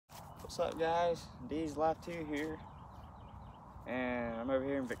What's up, guys? D's Life 2 here, and I'm over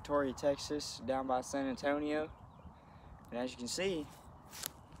here in Victoria, Texas, down by San Antonio. And as you can see,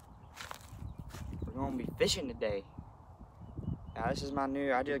 we're gonna be fishing today. Now this is my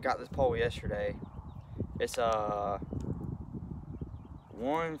new, I just got this pole yesterday. It's a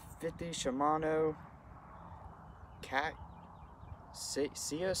 150 Shimano Catfish,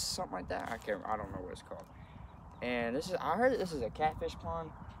 something like that. I don't know what it's called. And this is, I heard this is a catfish pond,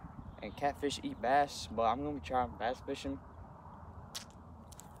 and catfish eat bass, but I'm gonna be trying bass fishing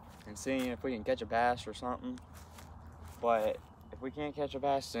and seeing if we can catch a bass or something. But if we can't catch a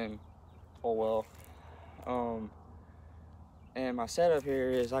bass, then oh well. And my setup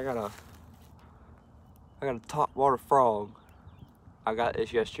here is I got a top water frog. I got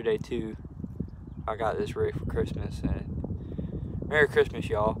this yesterday too. I got this ready for Christmas, and Merry Christmas,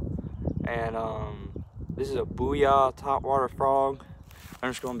 y'all. And this is a Booyah top water frog. I'm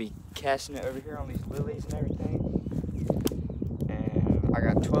just gonna be casting it over here on these lilies and everything. And I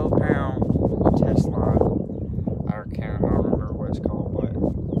got 12-pound test line. I don't remember what it's called, but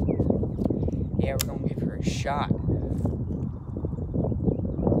yeah, we're gonna give her a shot.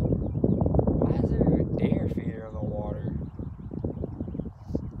 Why is there a deer feeder in the water?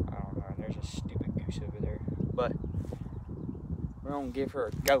 I don't know. There's a stupid goose over there, but we're gonna give her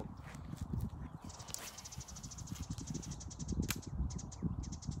a go.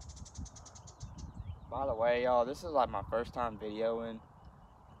 By the way, y'all, this is like my first time videoing,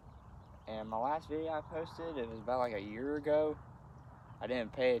 and my last video I posted, it was about like a year ago. I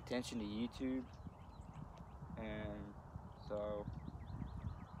didn't pay attention to YouTube, and so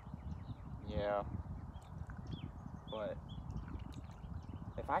yeah. But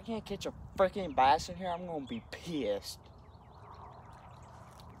if I can't catch a freaking bass in here, I'm gonna be pissed.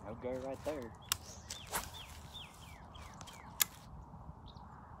 No go right there.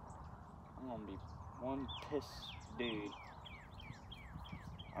 I'm gonna be one pissed dude.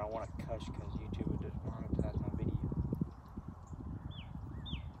 I don't want to cuss because YouTube would just monetize my video.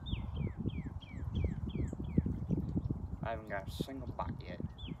 I haven't got a single bite yet.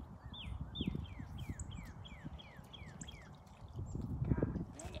 God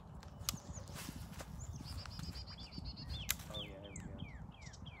dang it. Oh yeah, there we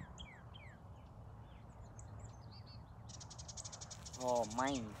go. Oh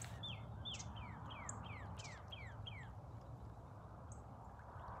man.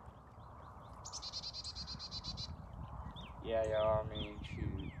 Yeah, y'all, I mean,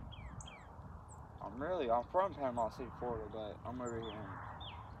 shoot. I'm from Panama City, Florida, but I'm over here in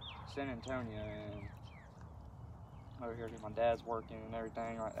San Antonio, and I'm over here because my dad's working and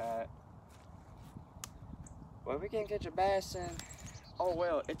everything like that. Well, if we can't catch a bass, then, oh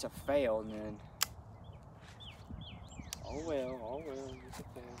well, it's a fail, then. Oh well, it's a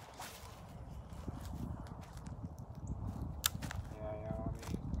fail. Yeah, y'all, I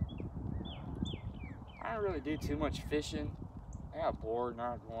mean, I don't really do too much fishing. I got bored and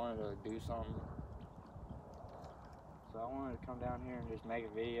I wanted to do something. So I wanted to come down here and just make a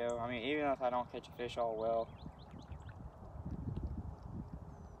video. I mean, even if I don't catch a fish, all well.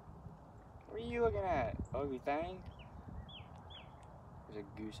 What are you looking at, ugly thing? There's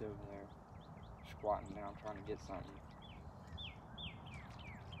a goose over there, squatting down trying to get something.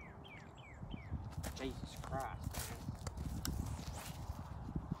 Jesus Christ, man.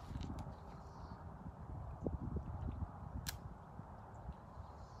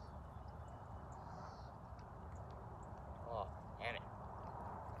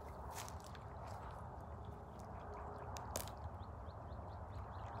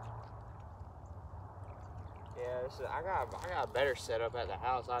 Yeah, I got a better setup at the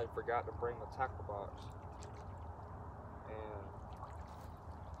house. I forgot to bring the tackle box, and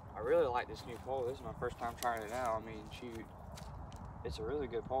I really like this new pole. This is my first time trying it out. I mean, shoot, it's a really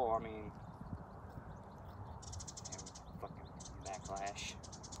good pole. I mean, damn, fucking backlash.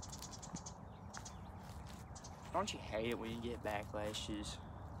 Don't you hate it when you get backlashes?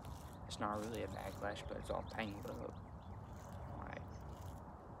 It's not really a backlash, but it's all tangled up.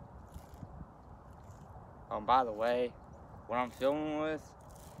 By the way, what I'm filming with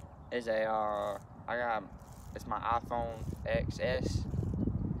is it's my iPhone XS.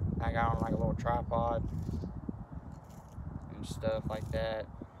 I got on like a little tripod and stuff like that.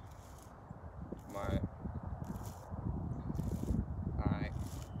 But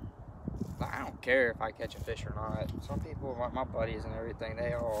I don't care if I catch a fish or not. Some people, like my buddies and everything,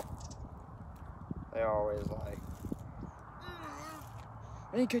 they always like,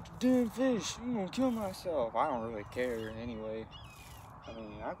 I ain't catch a damn fish, I'm gonna kill myself. I don't really care anyway. I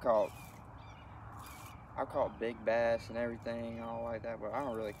mean, I caught I caught big bass and everything, all like that, but I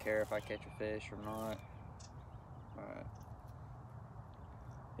don't really care if I catch a fish or not. But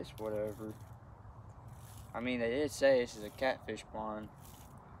it's whatever. I mean, they did say this is a catfish pond,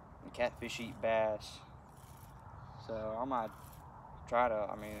 and catfish eat bass. So I might try to.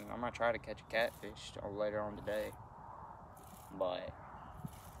 I might try to catch a catfish later on today. But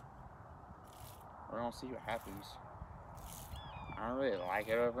we're gonna see what happens. I don't really like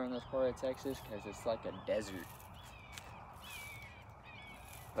it over in this part of Texas because it's like a desert.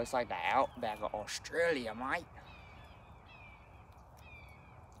 Looks like the outback of Australia, mate.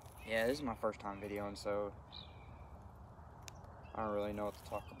 Yeah, this is my first time videoing, so I don't really know what to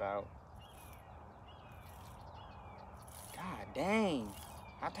talk about. God dang.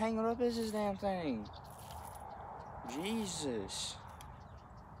 How tangled up is this damn thing? Jesus.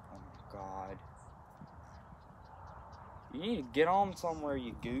 Oh my God. You need to get on somewhere,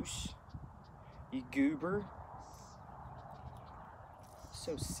 you goose. You goober.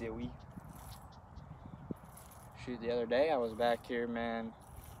 So silly. Shoot, the other day I was back here, man.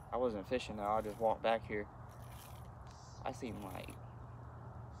 I wasn't fishing though, I just walked back here. I seen like,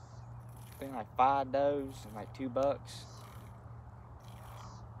 I think like 5 does and like 2 bucks.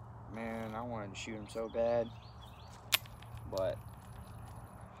 Man, I wanted to shoot them so bad. But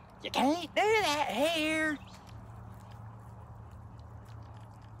you can't do that here.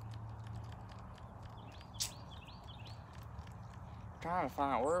 Trying to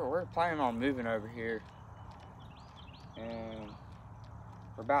find, we're planning on moving over here, and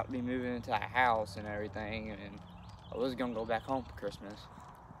we're about to be moving into a house and everything, and I was gonna go back home for Christmas,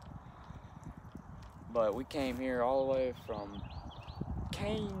 but we came here all the way from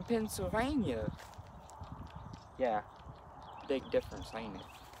Kane, Pennsylvania. Yeah, big difference, ain't it?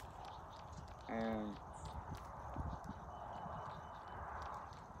 And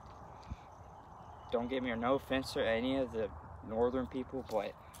don't get me no offense to any of the northern people,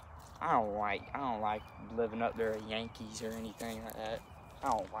 but I don't like living up there at Yankees or anything like that. I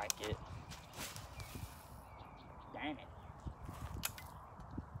don't like it. Damn it.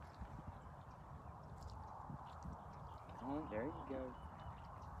 Oh, there you go.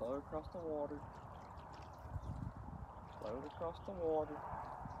 Float across the water. Float across the water.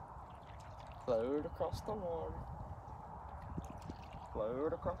 Float across the water.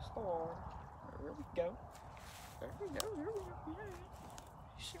 Float across the water. There we go. There we go, there we go, yeah.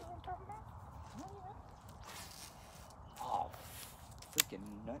 You see what I'm talking about? Oh, freaking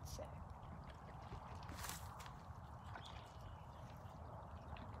nutsack.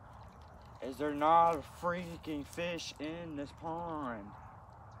 Is there not a freaking fish in this pond?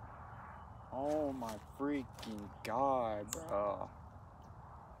 Oh my freaking God, bro.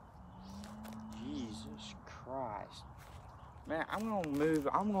 Jesus Christ. Man, I'm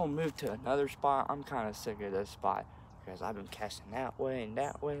gonna move to another spot. I'm kind of sick of this spot because I've been casting that way and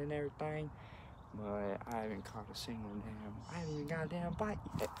everything, but I haven't caught a single I haven't even got a damn bite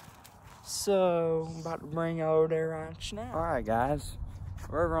yet. So I'm about to bring you over there right now. All right, guys,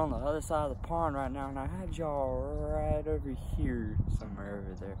 we're over on the other side of the pond right now, and I had y'all right over here, somewhere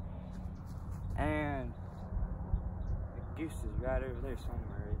over there, and the goose is right over there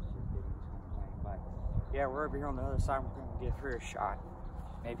somewhere. It's just giving me something, but yeah, we're over here on the other side. We're gonna give her a shot.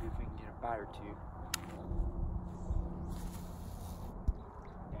 Maybe if we can get a bite or two.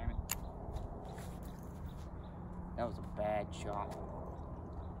 Damn it. That was a bad shot. That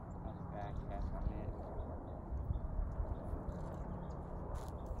was a bad cast I missed.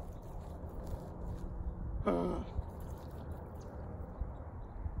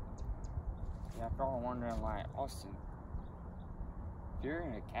 Yeah, if y'all are wondering, like, Austin, if you're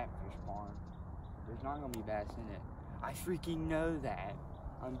in a catfish pond, there's not gonna be bass in it. I freaking know that.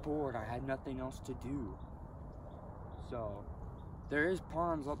 I'm bored. I had nothing else to do. So, there is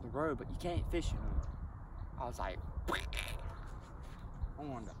ponds up the road, but you can't fish in them. I was like, I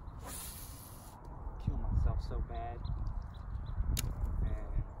wanted to kill myself so bad.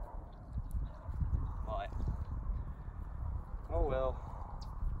 But, oh well.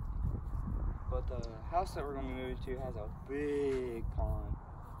 But the house that we're gonna be moving to has a big pond.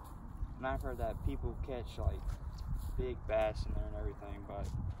 And I've heard that people catch like big bass in there and everything, but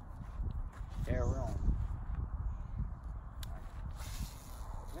yeah, we're on.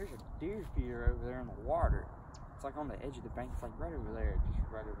 There's a deer feeder over there in the water. It's like on the edge of the bank. It's like right over there, just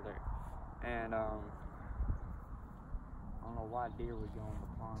right over there. And I don't know why deer would go in the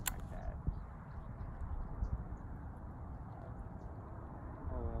pond like that.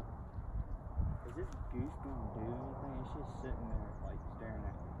 Oh well. Is this goose gonna do anything? It's just sitting there like staring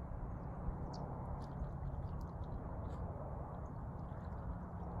at me.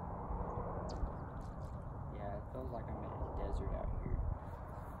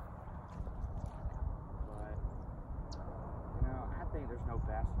 there's no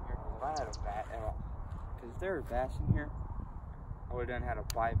bass in here. Because if I had a bat at all, because if there was bass in here, I would have done had a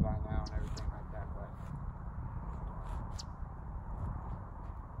bite by now and everything like that. But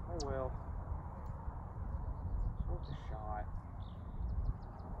oh well, it's worth a shot.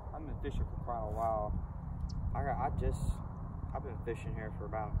 I've been fishing for quite a while. I've been fishing here for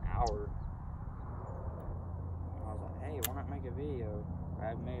about an hour. And I was like, hey, why not make a video? I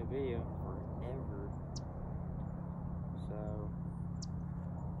haven't made a video forever. So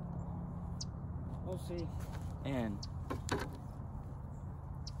we'll see. And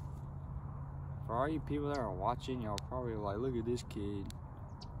for all you people that are watching, y'all probably like, look at this kid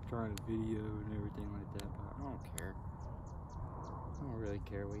trying to video and everything like that, but I don't care. I don't really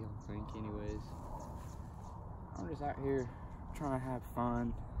care what y'all think anyways. I'm just out here trying to have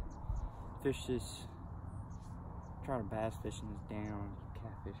fun, fish this, try to bass fish in this damn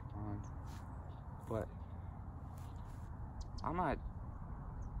catfish pond. But I might,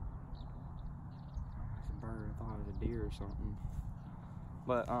 oh, it's a bird, I thought it was a deer or something.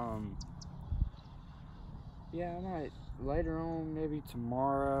 But yeah, I might later on, maybe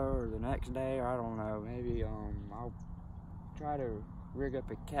tomorrow or the next day, or I don't know, maybe I'll try to rig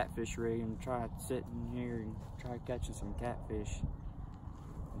up a catfish rig and try to sit in here and try catching some catfish.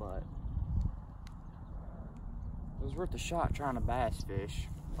 But it was worth a shot trying to bass fish.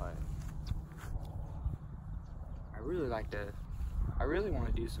 But I really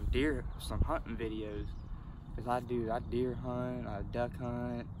want to do some hunting videos, because I deer hunt, I duck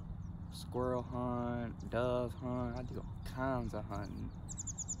hunt, squirrel hunt, dove hunt, I do all kinds of hunting.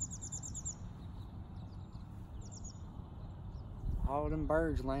 All them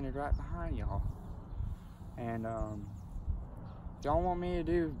birds landed right behind y'all. And if y'all want me to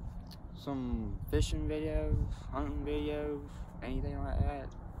do some fishing videos, hunting videos, anything like that,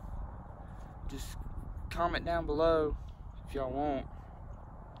 just comment down below if y'all want.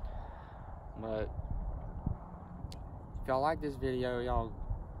 But if y'all like this video, y'all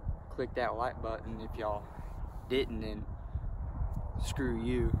click that like button. If y'all didn't, then screw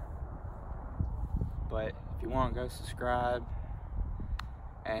you. But if you want, go subscribe.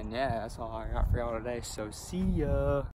 And yeah, that's all I got for y'all today. So see ya.